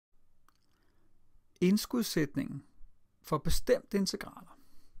indskudsætningen for bestemte integraler.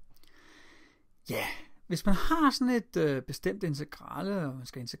 Ja, hvis man har sådan et bestemt integrale, og man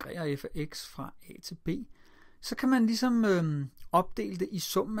skal integrere f af x fra a til b, så kan man ligesom opdele det i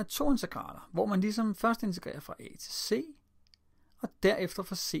summen af to integraler, hvor man ligesom først integrerer fra a til c, og derefter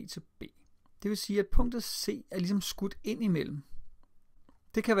fra c til b. Det vil sige, at punktet c er ligesom skudt ind imellem.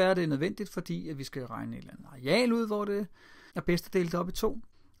 Det kan være, at det er nødvendigt, fordi at vi skal regne et eller andet areal ud, hvor det er bedst at dele det op i to,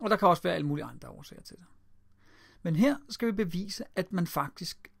 og der kan også være alle mulige andre årsager til det. Men her skal vi bevise, at man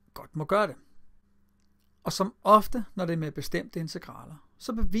faktisk godt må gøre det. Og som ofte, når det er med bestemte integraler,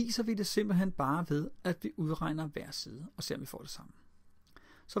 så beviser vi det simpelthen bare ved, at vi udregner hver side og ser, om vi får det sammen.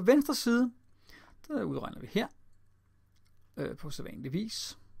 Så venstre side, der udregner vi her på sædvanlig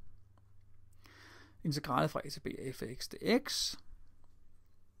vis. Integralet fra a til b af f af x dx.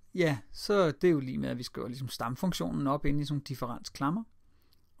 Ja, så det er jo lige med, at vi skriver ligesom stamfunktionen op inde i sådan nogle differensklammer.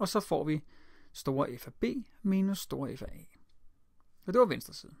 Og så får vi store f af b minus store f af a. Og det var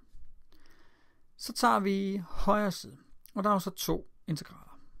venstre side. Så tager vi højre side, og der er jo så to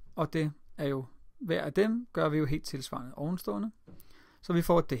integraler. Og det er jo, hver af dem gør vi jo helt tilsvarende ovenstående. Så vi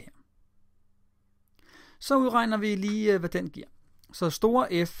får det her. Så udregner vi lige, hvad den giver. Så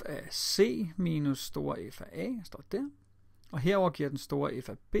store f af c minus store f af a står der. Og herover giver den store f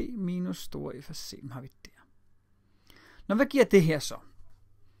af b minus store f af c. Har vi der. Nå, hvad giver det her så?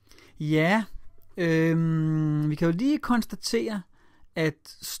 Ja, vi kan jo lige konstatere,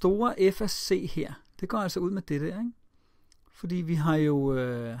 at store f af c her, det går altså ud med det der, ikke? Fordi vi har jo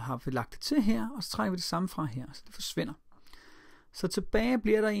lagt det til her, og så trækker vi det samme fra her, så det forsvinder. Så tilbage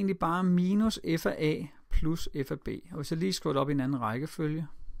bliver der egentlig bare minus f af a plus f af b. Og hvis jeg lige skriver det op i en anden rækkefølge.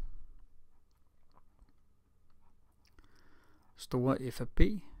 Store f af b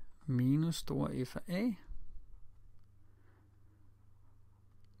minus store f af a.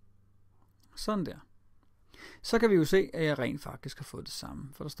 Sådan der. Så kan vi jo se, at jeg rent faktisk har fået det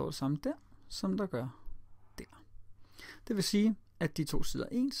samme. For der står det samme der, som der gør der. Det vil sige, at de to sider er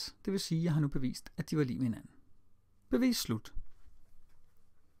ens. Det vil sige, at jeg har nu bevist, at de var lige med hinanden. Bevis slut.